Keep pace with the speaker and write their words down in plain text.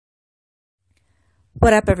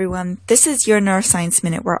What up, everyone? This is your Neuroscience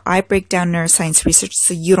Minute, where I break down neuroscience research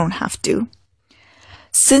so you don't have to.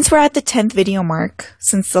 Since we're at the 10th video mark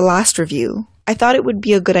since the last review, I thought it would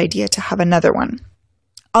be a good idea to have another one.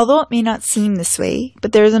 Although it may not seem this way,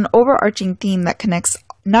 but there is an overarching theme that connects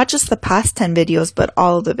not just the past 10 videos, but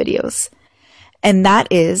all of the videos. And that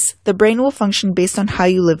is, the brain will function based on how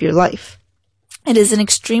you live your life. It is an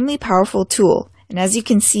extremely powerful tool, and as you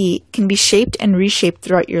can see, it can be shaped and reshaped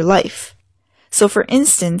throughout your life. So for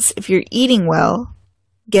instance, if you're eating well,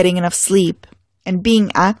 getting enough sleep, and being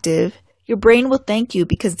active, your brain will thank you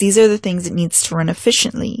because these are the things it needs to run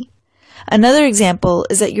efficiently. Another example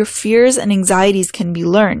is that your fears and anxieties can be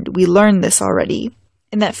learned. We learned this already.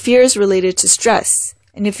 And that fear is related to stress.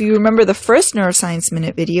 And if you remember the first Neuroscience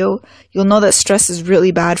Minute video, you'll know that stress is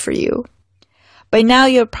really bad for you. By now,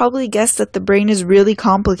 you have probably guessed that the brain is really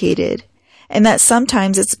complicated, and that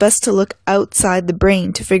sometimes it's best to look outside the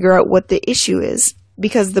brain to figure out what the issue is,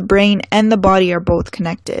 because the brain and the body are both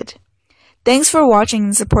connected. Thanks for watching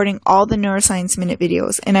and supporting all the Neuroscience Minute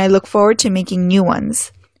videos, and I look forward to making new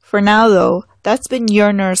ones. For now though, that's been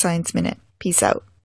your Neuroscience Minute. Peace out.